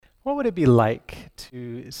What would it be like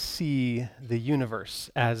to see the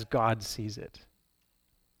universe as God sees it?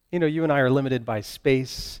 You know, you and I are limited by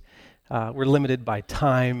space, we're limited by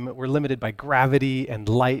time, we're limited by gravity and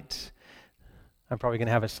light. I'm probably going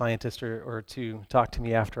to have a scientist or two talk to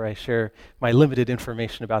me after I share my limited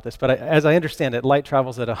information about this. But as I understand it, light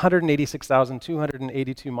travels at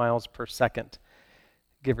 186,282 miles per second,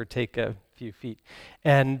 give or take a few feet.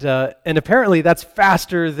 And apparently that's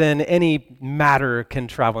faster than any matter can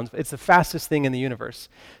travel. It's the fastest thing in the universe.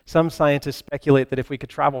 Some scientists speculate that if we could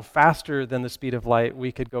travel faster than the speed of light,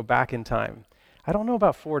 we could go back in time. I don't know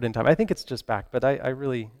about forward in time. I think it's just back, but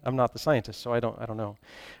I'm not the scientist, so I don't know.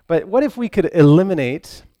 But what if we could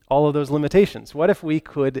eliminate all of those limitations? What if we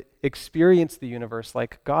could experience the universe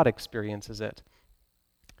like God experiences it?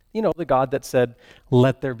 You know, the God that said,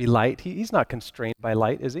 "Let there be light." He's not constrained by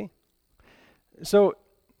light, is he? So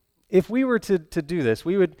if we were to do this,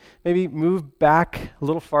 we would maybe move back a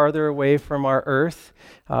little farther away from our earth,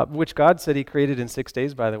 which God said he created in 6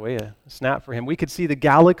 days, by the way, a snap for him. We could see the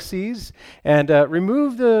galaxies and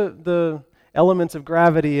remove the elements of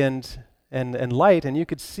gravity and light, and you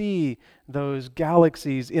could see those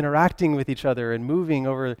galaxies interacting with each other and moving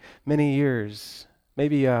over many years.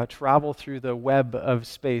 Maybe travel through the web of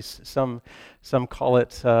space. Some call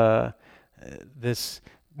it this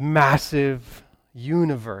massive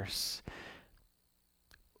universe.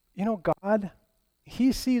 You know, God,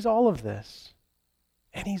 he sees all of this,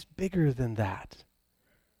 and he's bigger than that.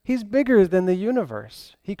 He's bigger than the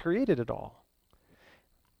universe. He created it all.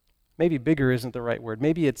 Maybe bigger isn't the right word.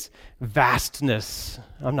 Maybe it's vastness.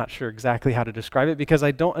 I'm not sure exactly how to describe it because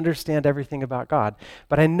I don't understand everything about God.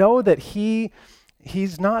 But I know that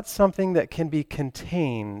he's not something that can be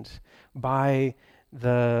contained by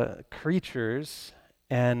the creatures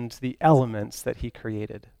and the elements that he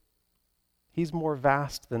created. He's more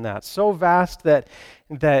vast than that. So vast that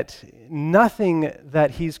nothing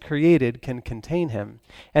that he's created can contain him.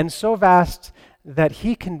 And so vast that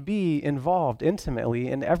he can be involved intimately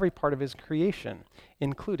in every part of his creation,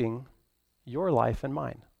 including your life and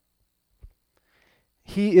mine.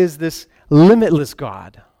 He is this limitless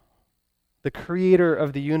God, the creator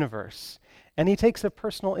of the universe, and he takes a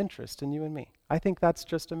personal interest in you and me. I think that's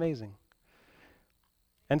just amazing.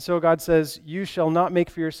 And so God says, "You shall not make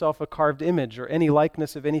for yourself a carved image or any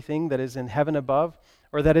likeness of anything that is in heaven above,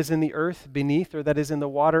 or that is in the earth beneath, or that is in the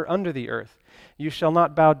water under the earth. You shall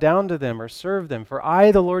not bow down to them or serve them, for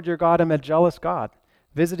I, the Lord your God, am a jealous God,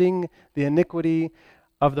 visiting the iniquity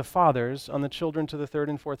of the fathers on the children to the third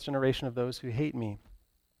and fourth generation of those who hate me,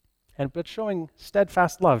 but showing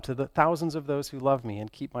steadfast love to the thousands of those who love me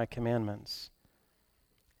and keep my commandments."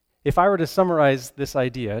 If I were to summarize this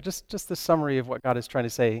idea, just the summary of what God is trying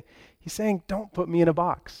to say, he's saying, don't put me in a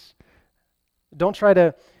box. Don't try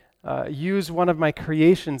to use one of my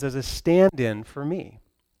creations as a stand-in for me.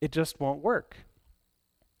 It just won't work,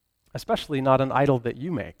 especially not an idol that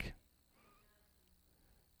you make.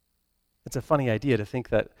 It's a funny idea to think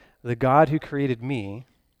that the God who created me,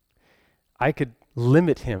 I could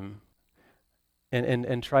limit him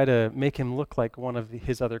and try to make him look like one of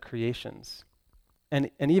his other creations. And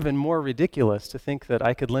even more ridiculous to think that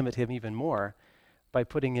I could limit him even more by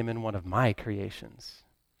putting him in one of my creations.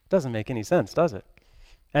 Doesn't make any sense, does it?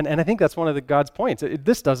 And I think that's one of God's points.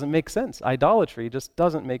 This doesn't make sense. Idolatry just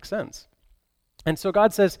doesn't make sense. And so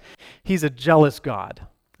God says he's a jealous God.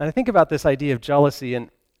 And I think about this idea of jealousy,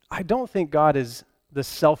 and I don't think God is the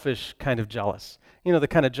selfish kind of jealous. You know, the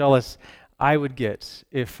kind of jealous I would get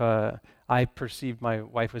if I perceived my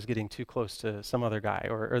wife was getting too close to some other guy,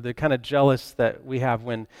 or the kind of jealous that we have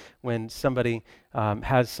when somebody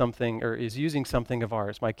has something or is using something of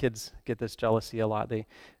ours. My kids get this jealousy a lot.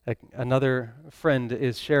 Another friend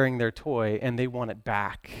is sharing their toy and they want it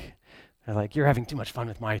back. They're like, "You're having too much fun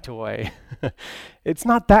with my toy." It's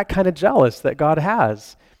not that kind of jealous that God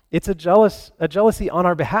has. It's a jealousy on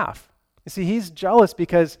our behalf. You see, he's jealous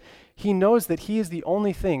because he knows that he is the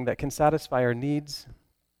only thing that can satisfy our needs,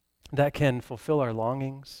 that can fulfill our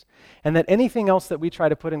longings, and that anything else that we try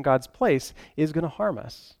to put in God's place is going to harm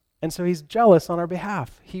us. And so he's jealous on our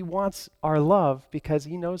behalf. He wants our love because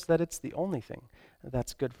he knows that it's the only thing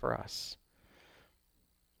that's good for us.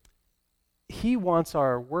 He wants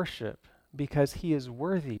our worship because he is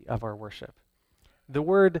worthy of our worship. The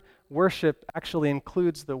word worship actually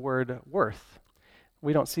includes the word worth.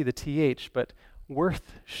 We don't see the TH, but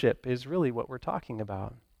worthship is really what we're talking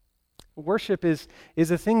about. Worship is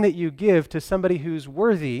a thing that you give to somebody who's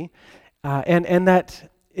worthy, and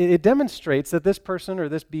that it demonstrates that this person or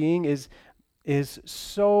this being is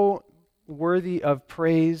so worthy of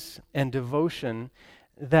praise and devotion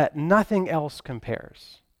that nothing else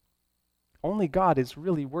compares. Only God is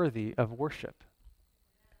really worthy of worship.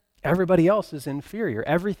 Everybody else is inferior.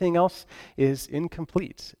 Everything else is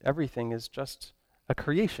incomplete. Everything is just a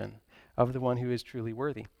creation of the one who is truly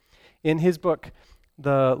worthy. In his book,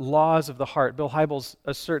 The Laws of the Heart, Bill Hybels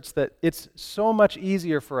asserts that it's so much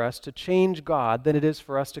easier for us to change God than it is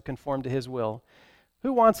for us to conform to his will.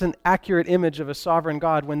 Who wants an accurate image of a sovereign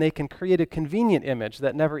God when they can create a convenient image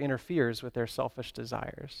that never interferes with their selfish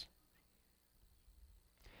desires?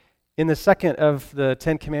 In the second of the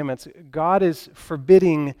Ten Commandments, God is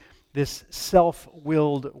forbidding this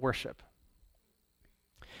self-willed worship.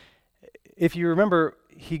 If you remember,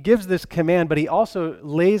 he gives this command, but he also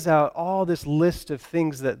lays out all this list of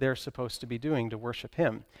things that they're supposed to be doing to worship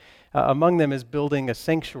him. Among them is building a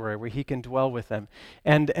sanctuary where he can dwell with them.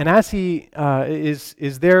 And as he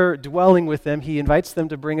is there dwelling with them, he invites them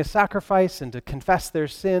to bring a sacrifice and to confess their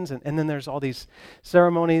sins. And then there's all these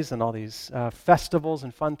ceremonies and all these festivals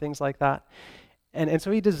and fun things like that. And so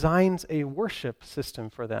he designs a worship system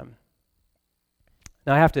for them.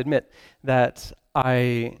 Now I have to admit that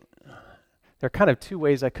there are kind of two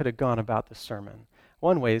ways I could have gone about this sermon.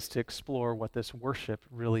 One way is to explore what this worship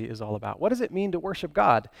really is all about. What does it mean to worship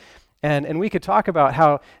God? And we could talk about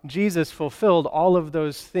how Jesus fulfilled all of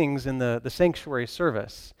those things in the sanctuary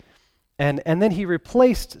service. And then he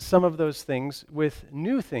replaced some of those things with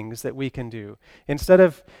new things that we can do. Instead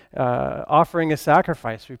of offering a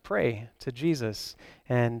sacrifice, we pray to Jesus,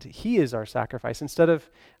 and he is our sacrifice. Instead of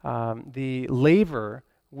the laver,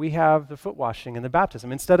 we have the foot washing and the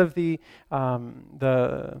baptism. Instead of the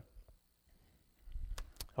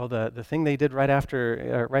thing they did right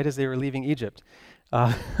as they were leaving Egypt.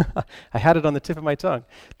 I had it on the tip of my tongue.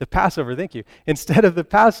 The Passover, thank you. Instead of the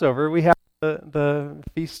Passover, we have the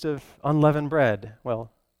Feast of Unleavened Bread. Well,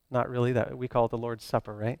 not really. That we call it the Lord's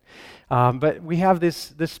Supper, right? But we have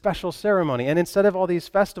this special ceremony. And instead of all these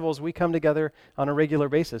festivals, we come together on a regular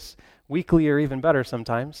basis, weekly or even better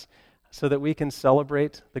sometimes, so that we can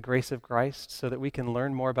celebrate the grace of Christ, so that we can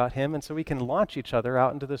learn more about him, and so we can launch each other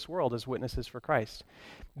out into this world as witnesses for Christ.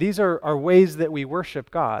 These are ways that we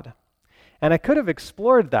worship God. And I could have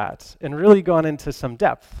explored that and really gone into some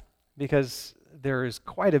depth, because there is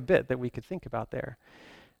quite a bit that we could think about there.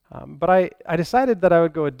 But I decided that I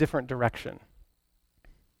would go a different direction.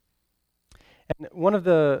 And one of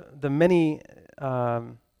the many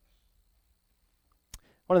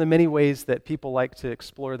ways that people like to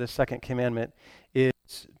explore the second commandment is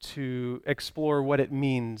to explore what it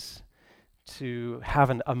means to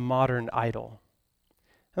have a modern idol.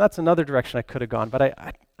 And that's another direction I could have gone, but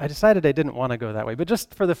I decided I didn't want to go that way. But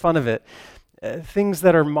just for the fun of it, things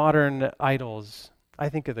that are modern idols, I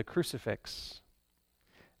think of the crucifix.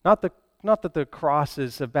 Not that the cross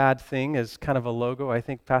is a bad thing as kind of a logo. I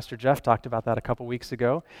think Pastor Jeff talked about that a couple weeks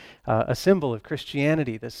ago. A symbol of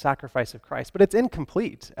Christianity, the sacrifice of Christ. But it's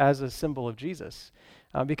incomplete as a symbol of Jesus.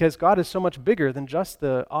 Because God is so much bigger than just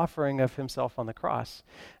the offering of himself on the cross.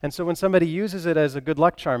 And so when somebody uses it as a good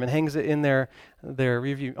luck charm and hangs it in their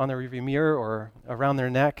review mirror or around their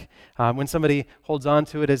neck, when somebody holds on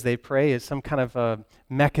to it as they pray as some kind of a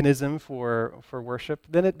mechanism for worship,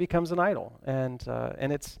 then it becomes an idol. And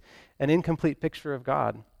it's an incomplete picture of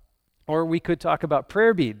God. Or we could talk about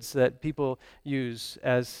prayer beads that people use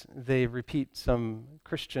as they repeat some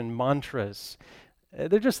Christian mantras.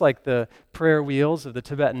 They're just like the prayer wheels of the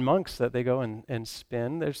Tibetan monks that they go and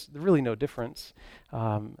spin. There's really no difference.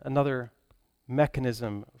 Another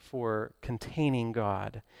mechanism for containing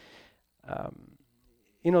God.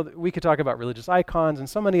 We could talk about religious icons and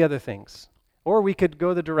so many other things. Or we could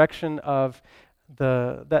go the direction of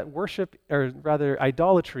that worship, or rather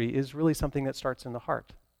idolatry, is really something that starts in the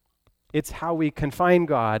heart. It's how we confine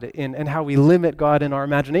God and how we limit God in our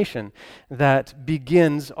imagination that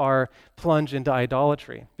begins our plunge into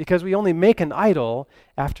idolatry. Because we only make an idol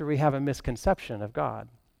after we have a misconception of God.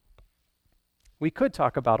 We could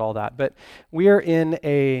talk about all that, but we are in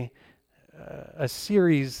a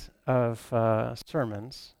series of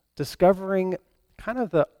sermons discovering kind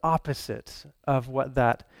of the opposite of what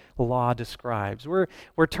that law describes. We're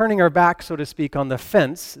turning our back, so to speak, on the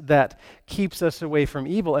fence that keeps us away from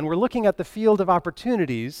evil, and we're looking at the field of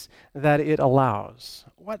opportunities that it allows.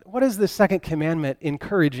 What is the second commandment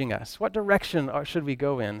encouraging us? What direction should we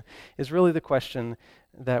go in is really the question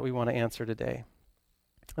that we want to answer today.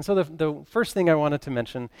 And so the first thing I wanted to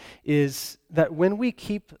mention is that when we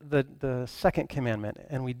keep the second commandment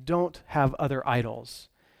and we don't have other idols,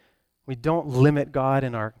 we don't limit God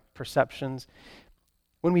in our perceptions.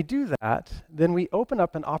 When we do that, then we open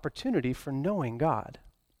up an opportunity for knowing God.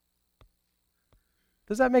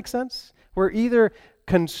 Does that make sense? We're either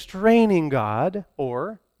constraining God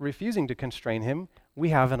or refusing to constrain him we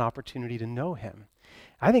have an opportunity to know him.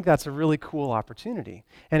 I think that's a really cool opportunity.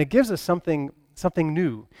 And it gives us something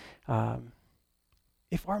new.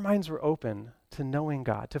 If our minds were open to knowing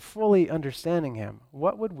God, to fully understanding him,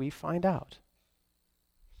 what would we find out?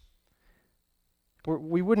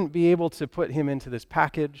 We wouldn't be able to put him into this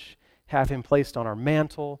package, have him placed on our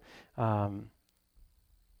mantle.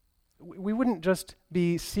 We wouldn't just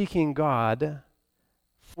be seeking God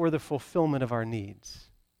for the fulfillment of our needs.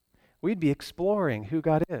 We'd be exploring who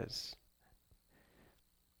God is.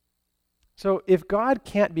 So if God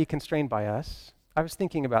can't be constrained by us, I was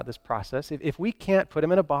thinking about this process. If we can't put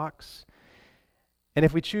him in a box, and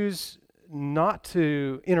if we choose not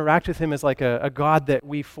to interact with him as like a God that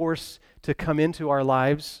we force to come into our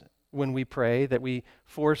lives when we pray, that we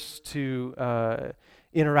force to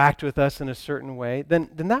interact with us in a certain way, then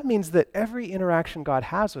that means that every interaction God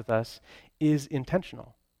has with us is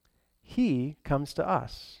intentional. He comes to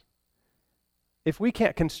us. If we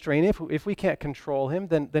can't constrain him, if we can't control him,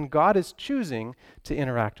 then God is choosing to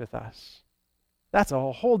interact with us. That's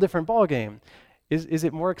a whole different ballgame. Is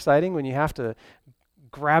it more exciting when you have to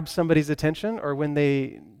grab somebody's attention or when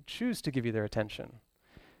they choose to give you their attention?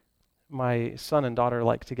 My son and daughter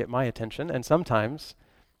like to get my attention, and sometimes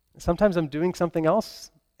I'm doing something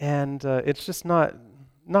else, and it's just not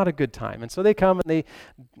a good time. And so they come and they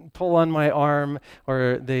pull on my arm,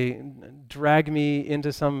 or they drag me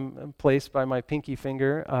into some place by my pinky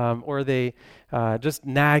finger, or they just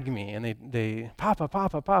nag me, and they papa,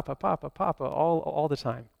 papa, papa, papa, papa, all the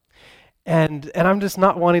time. And I'm just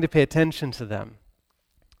not wanting to pay attention to them.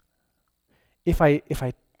 If I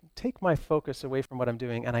take my focus away from what I'm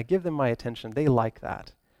doing and I give them my attention, they like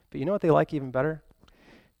that. But you know what they like even better?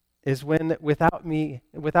 Is when, without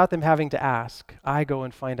them having to ask, I go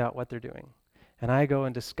and find out what they're doing. And I go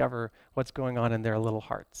and discover what's going on in their little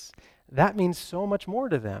hearts. That means so much more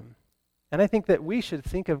to them. And I think that we should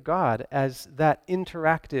think of God as that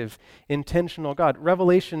interactive, intentional God.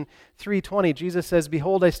 Revelation 3:20, Jesus says,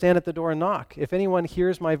 "Behold, I stand at the door and knock. If anyone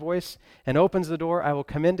hears my voice and opens the door, I will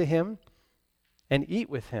come into him and eat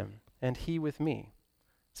with him, and he with me."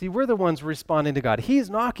 See, we're the ones responding to God. He's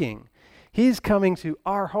knocking. He's coming to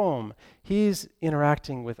our home. He's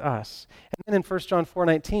interacting with us. And then in 1 John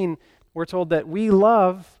 4:19, we're told that we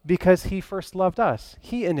love because he first loved us.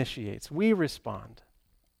 He initiates. We respond.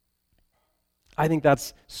 I think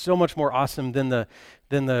that's so much more awesome than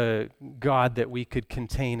the God that we could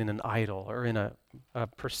contain in an idol or in a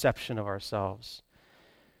perception of ourselves.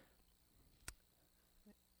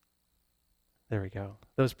 There we go.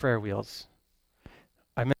 Those prayer wheels.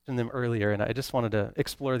 I mentioned them earlier, and I just wanted to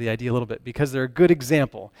explore the idea a little bit because they're a good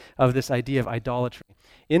example of this idea of idolatry.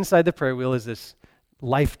 Inside the prayer wheel is this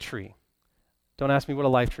life tree. Don't ask me what a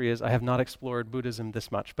life tree is. I have not explored Buddhism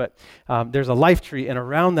this much, but there's a life tree, and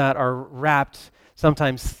around that are wrapped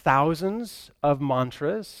sometimes thousands of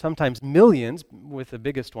mantras, sometimes millions with the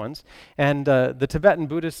biggest ones. And the Tibetan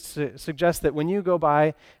Buddhists suggest that when you go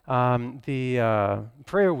by the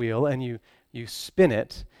prayer wheel and you spin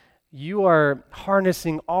it, you are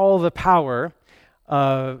harnessing all the power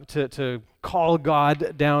to call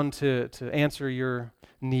God down to answer your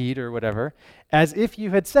need or whatever, as if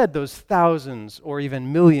you had said those thousands or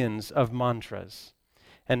even millions of mantras.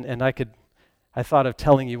 And I thought of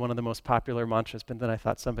telling you one of the most popular mantras, but then I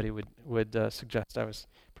thought somebody would suggest I was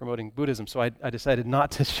promoting Buddhism, so I decided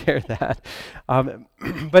not to share that.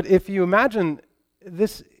 But if you imagine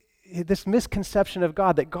this misconception of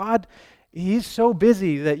God, that God, he's so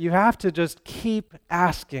busy that you have to just keep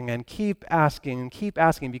asking and keep asking and keep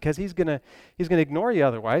asking because he's gonna ignore you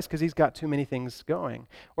otherwise because he's got too many things going.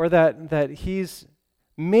 Or that he's,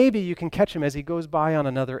 maybe you can catch him as he goes by on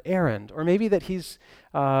another errand. Or maybe that he's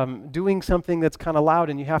doing something that's kind of loud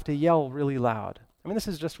and you have to yell really loud. I mean, this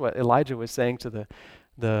is just what Elijah was saying to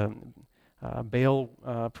the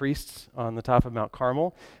Baal priests on the top of Mount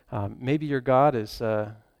Carmel. Maybe your God is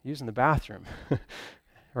using the bathroom.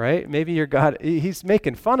 Right? Maybe your God, he's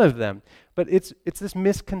making fun of them. But it's this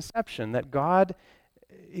misconception that God,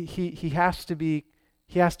 he has to be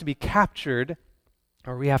captured,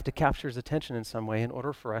 or we have to capture his attention in some way in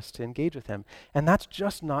order for us to engage with him. And that's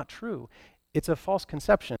just not true. It's a false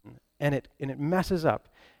conception, and it messes up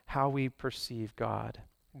how we perceive God.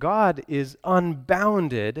 God is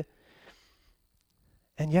unbounded,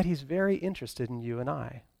 and yet he's very interested in you and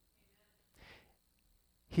I.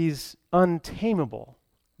 He's untamable,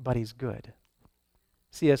 but he's good.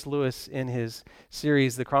 C.S. Lewis, in his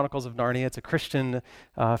series, The Chronicles of Narnia, it's a Christian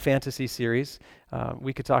fantasy series.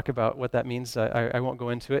 We could talk about what that means. I won't go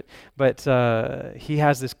into it. But he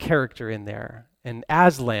has this character in there. And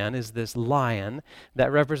Aslan is this lion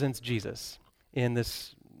that represents Jesus in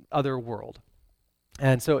this other world.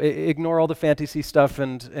 And so ignore all the fantasy stuff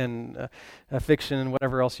and fiction and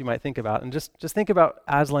whatever else you might think about, and just think about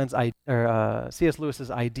C.S. Lewis's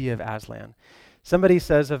idea of Aslan. Somebody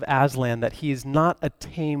says of Aslan that he's not a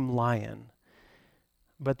tame lion,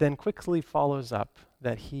 but then quickly follows up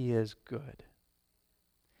that he is good.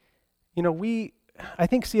 You know, I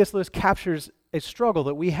think C.S. Lewis captures a struggle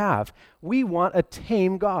that we have. We want a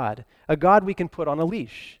tame God, a God we can put on a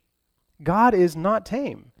leash. God is not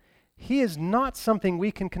tame. He is not something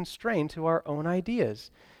we can constrain to our own ideas.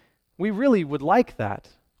 We really would like that.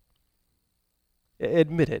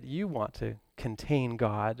 Admit it, you want to contain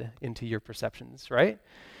God into your perceptions, right?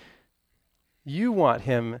 You want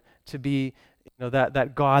him to be,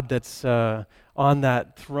 that God that's on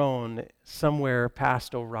that throne somewhere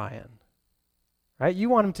past Orion, right? You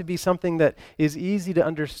want him to be something that is easy to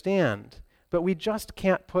understand, but we just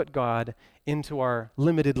can't put God into our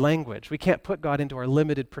limited language. We can't put God into our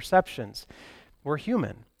limited perceptions. We're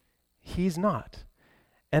human. He's not.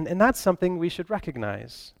 And that's something we should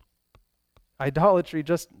recognize. Idolatry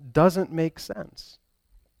just doesn't make sense.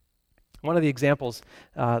 One of the examples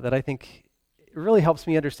that I think really helps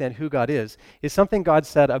me understand who God is something God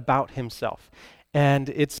said about himself. And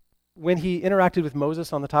it's when he interacted with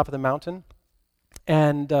Moses on the top of the mountain.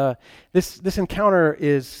 And this encounter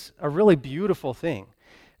is a really beautiful thing.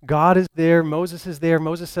 God is there, Moses is there.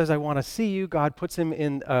 Moses says, I want to see you. God puts him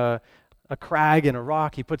in a crag and a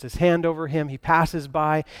rock. He puts his hand over him. He passes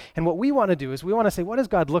by. And what we want to do is we want to say, what does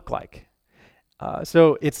God look like?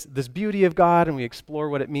 So it's this beauty of God, and we explore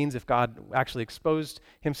what it means if God actually exposed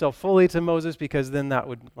himself fully to Moses, because then that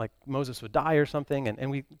would, Moses would die or something. And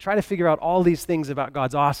we try to figure out all these things about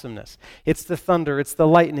God's awesomeness. It's the thunder, it's the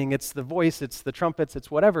lightning, it's the voice, it's the trumpets, it's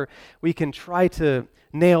whatever we can try to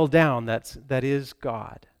nail down that is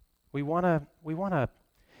God. We want a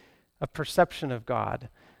perception of God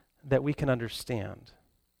that we can understand.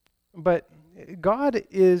 But God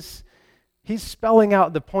he's spelling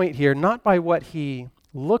out the point here, not by what he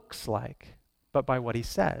looks like, but by what he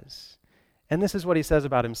says. And this is what he says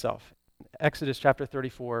about himself. Exodus chapter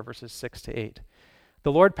 34, verses 6 to 8.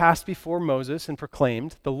 The Lord passed before Moses and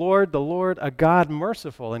proclaimed, the Lord, a God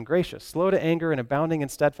merciful and gracious, slow to anger and abounding in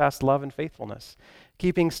steadfast love and faithfulness,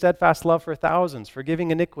 keeping steadfast love for thousands, forgiving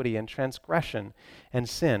iniquity and transgression and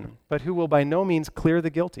sin, but who will by no means clear the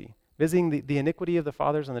guilty, visiting the iniquity of the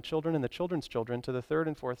fathers on the children and the children's children to the third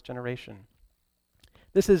and fourth generation.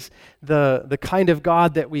 This is the kind of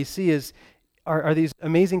God that we see are these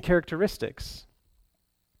amazing characteristics.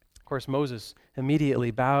 Of course, Moses immediately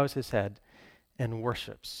bows his head and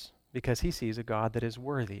worships because he sees a God that is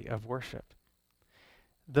worthy of worship.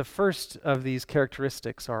 The first of these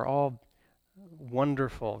characteristics are all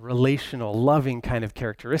wonderful, relational, loving kind of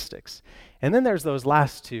characteristics. And then there's those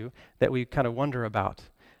last two that we kind of wonder about.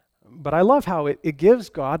 But I love how it gives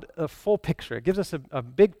God a full picture. It gives us a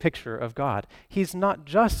big picture of God. He's not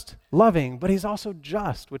just loving, but he's also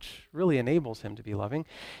just, which really enables him to be loving.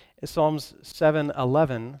 Psalms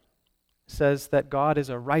 7:11 says that God is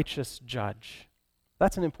a righteous judge.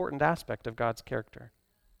 That's an important aspect of God's character.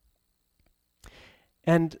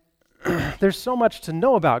 And there's so much to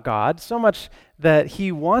know about God, so much that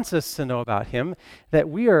he wants us to know about him, that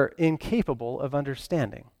we are incapable of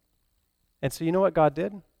understanding. And so you know what God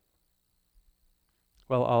did?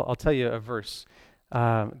 Well, I'll tell you a verse.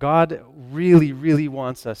 God really, really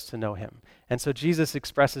wants us to know him. And so Jesus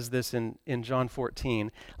expresses this in John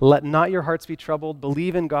 14. Let not your hearts be troubled.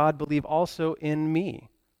 Believe in God. Believe also in me.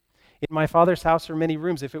 In my Father's house are many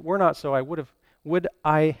rooms. If it were not so, would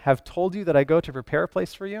I have told you that I go to prepare a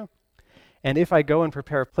place for you? And if I go and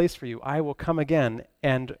prepare a place for you, I will come again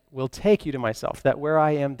and will take you to myself, that where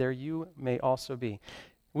I am, there you may also be.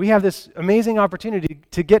 We have this amazing opportunity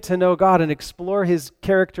to get to know God and explore his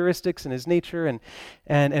characteristics and his nature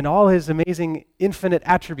and all his amazing infinite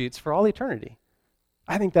attributes for all eternity.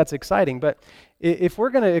 I think that's exciting. But if we're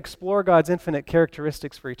going to explore God's infinite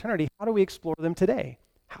characteristics for eternity, how do we explore them today?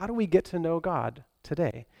 How do we get to know God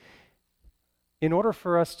today? In order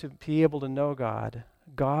for us to be able to know God,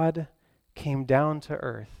 God came down to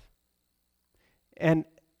earth. And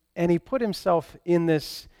he put himself in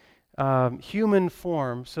this human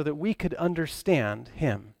form so that we could understand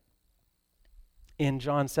him. In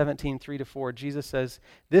John 17:3-4, Jesus says,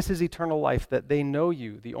 "This is eternal life, that they know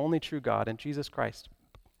you, the only true God, and Jesus Christ,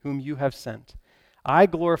 whom you have sent. I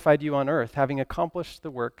glorified you on earth, having accomplished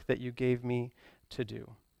the work that you gave me to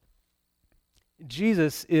do."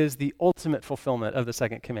 Jesus is the ultimate fulfillment of the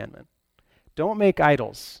second commandment. Don't make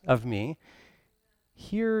idols of me.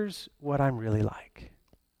 Here's what I'm really like.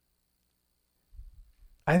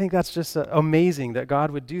 I think that's just amazing that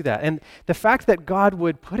God would do that. And the fact that God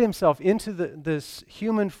would put himself into this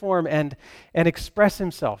human form and express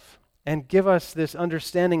himself and give us this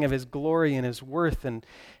understanding of his glory and his worth and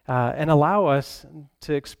allow us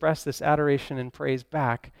to express this adoration and praise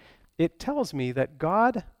back, it tells me that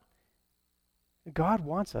God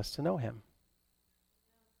wants us to know him.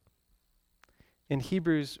 In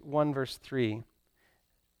Hebrews 1 verse 3,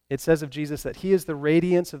 it says of Jesus that he is the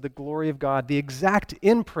radiance of the glory of God, the exact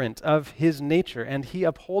imprint of his nature, and he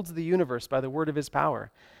upholds the universe by the word of his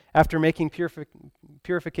power. After making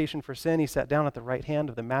purification for sin, he sat down at the right hand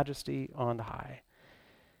of the majesty on high.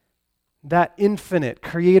 That infinite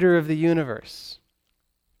creator of the universe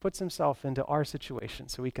puts himself into our situation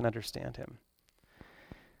so we can understand him.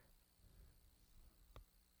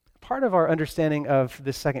 Part of our understanding of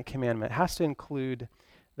this second commandment has to include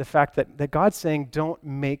the fact that God's saying, don't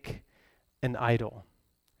make an idol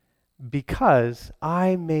because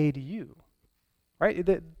I made you. Right?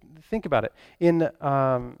 Think about it. In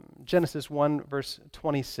Genesis 1, verse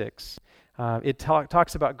 26, it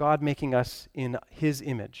talks about God making us in his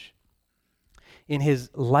image, in his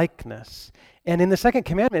likeness. And in the second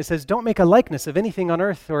commandment, it says, don't make a likeness of anything on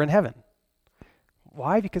earth or in heaven.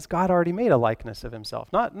 Why? Because God already made a likeness of himself.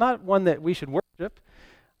 Not one that we should worship,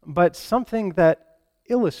 but something that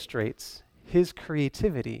illustrates his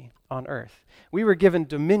creativity on earth. We were given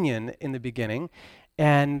dominion in the beginning,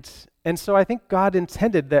 and so I think God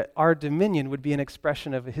intended that our dominion would be an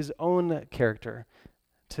expression of his own character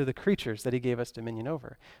to the creatures that he gave us dominion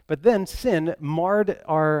over. But then sin marred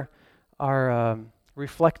our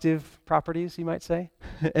reflective properties, you might say.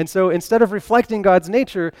 And so instead of reflecting God's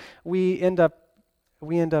nature, we end up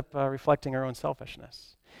reflecting our own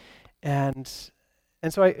selfishness. And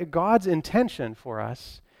so God's intention for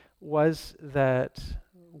us was that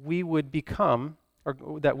we would become, or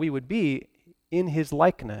that we would be in his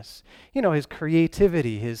likeness. You know, his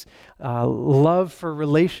creativity, his love for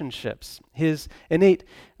relationships, his innate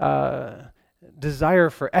desire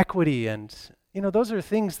for equity, and, those are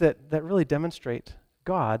things that really demonstrate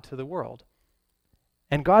God to the world.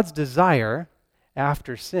 And God's desire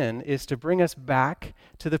after sin is to bring us back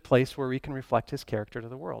to the place where we can reflect his character to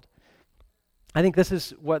the world. I think this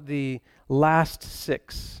is what the last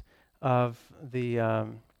 6 of the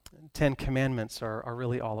 10 Commandments are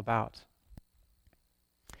really all about.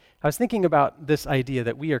 I was thinking about this idea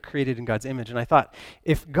that we are created in God's image, and I thought,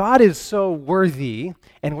 if God is so worthy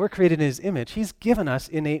and we're created in his image, he's given us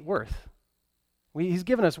innate worth. He's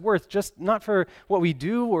given us worth just not for what we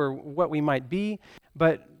do or what we might be,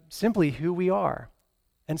 but simply who we are.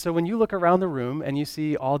 And so when you look around the room and you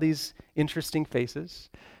see all these interesting faces,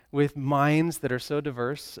 with minds that are so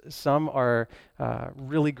diverse. Some are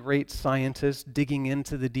really great scientists digging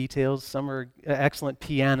into the details. Some are excellent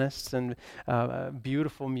pianists, and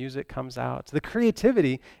beautiful music comes out. The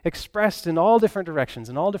creativity expressed in all different directions,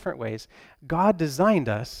 in all different ways. God designed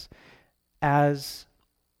us as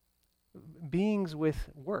beings with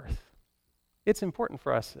worth. It's important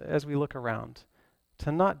for us as we look around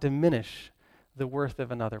to not diminish the worth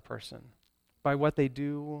of another person by what they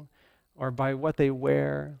do or by what they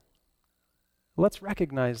wear. Let's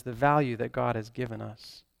recognize the value that God has given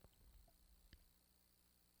us.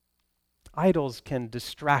 Idols can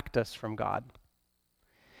distract us from God.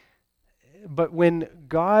 But when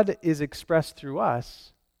God is expressed through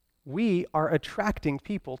us, we are attracting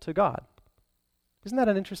people to God. Isn't that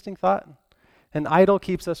an interesting thought? An idol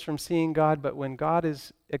keeps us from seeing God, but when God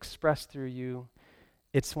is expressed through you,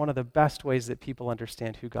 it's one of the best ways that people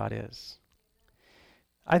understand who God is.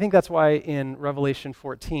 I think that's why in Revelation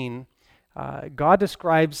 14, God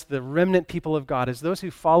describes the remnant people of God as those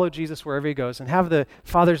who follow Jesus wherever he goes and have the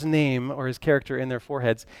Father's name or his character in their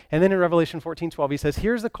foreheads. And then in Revelation 14:12, he says,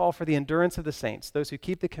 here's the call for the endurance of the saints, those who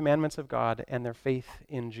keep the commandments of God and their faith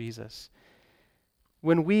in Jesus.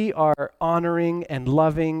 When we are honoring and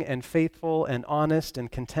loving and faithful and honest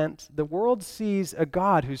and content, the world sees a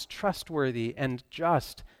God who's trustworthy and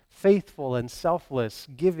just, faithful and selfless,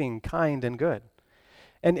 giving, kind, and good.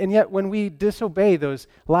 And yet when we disobey those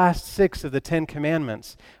last 6 of the 10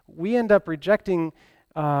 Commandments, we end up rejecting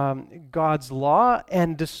God's law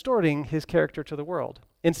and distorting his character to the world.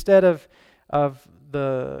 Instead of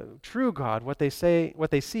the true God, what they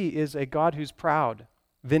see is a God who's proud,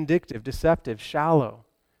 vindictive, deceptive, shallow,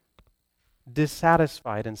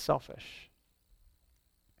 dissatisfied, and selfish.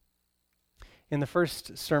 In the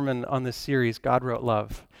first sermon on this series, God Wrote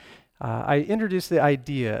Love, I introduced the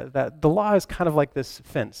idea that the law is kind of like this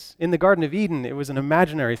fence. In the Garden of Eden, it was an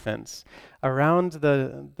imaginary fence around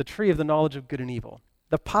the tree of the knowledge of good and evil.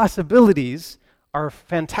 The possibilities are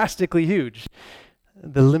fantastically huge.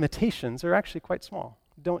 The limitations are actually quite small.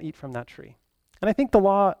 don't eat from that tree. And I think the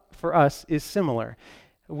law for us is similar.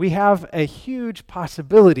 We have a huge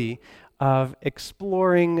possibility of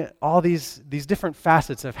exploring all these different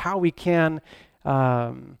facets of how we can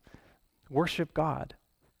worship God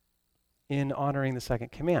in honoring the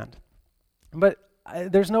second command. But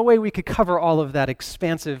there's no way we could cover all of that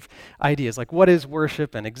expansive ideas, like what is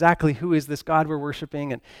worship and exactly who is this God we're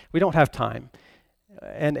worshiping, and we don't have time.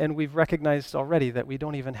 And we've recognized already that we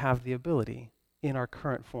don't even have the ability in our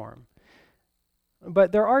current form.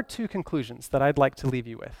 But there are two conclusions that I'd like to leave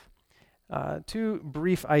you with. Two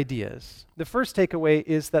brief ideas. The first takeaway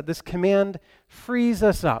is that this command frees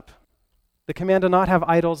us up. The command to not have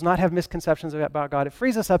idols, not have misconceptions about God, it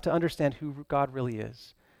frees us up to understand who God really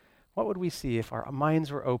is. What would we see if our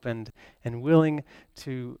minds were opened and willing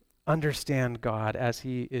to understand God as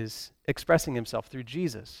he is expressing himself through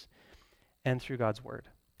Jesus and through God's word?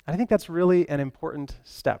 I think that's really an important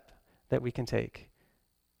step that we can take.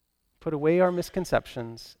 Put away our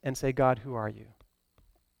misconceptions and say, God, who are you?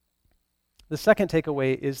 The second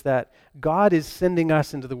takeaway is that God is sending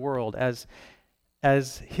us into the world as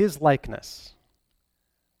his likeness,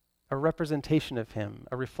 a representation of him,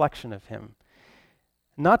 a reflection of him.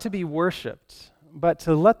 Not to be worshipped, but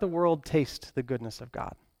to let the world taste the goodness of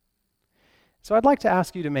God. So I'd like to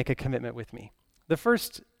ask you to make a commitment with me. The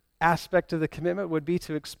first aspect of the commitment would be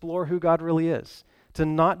to explore who God really is, to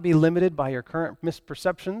not be limited by your current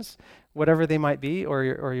misperceptions, whatever they might be, or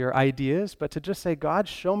your ideas, but to just say, God,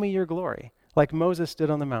 show me your glory, like Moses did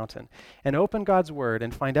on the mountain, and open God's word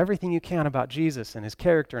and find everything you can about Jesus and his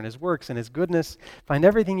character and his works and his goodness. Find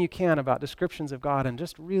everything you can about descriptions of God and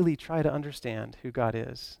just really try to understand who God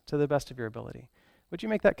is to the best of your ability. Would you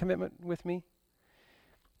make that commitment with me?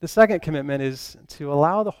 The second commitment is to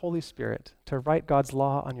allow the Holy Spirit to write God's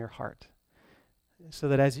law on your heart so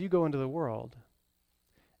that as you go into the world,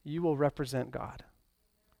 you will represent God.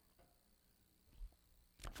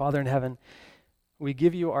 Father in heaven, we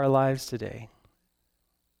give you our lives today.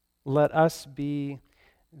 Let us be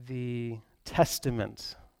the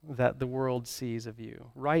testament that the world sees of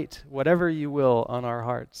you. Write whatever you will on our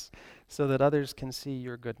hearts so that others can see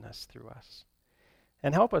your goodness through us.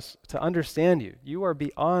 And help us to understand you. You are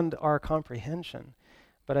beyond our comprehension,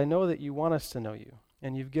 but I know that you want us to know you,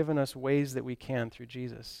 and you've given us ways that we can through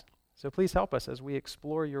Jesus. So please help us as we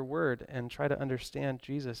explore your word and try to understand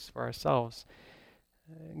Jesus for ourselves.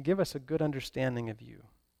 Give us a good understanding of you.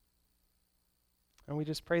 And we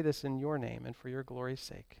just pray this in your name and for your glory's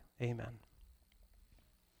sake. Amen.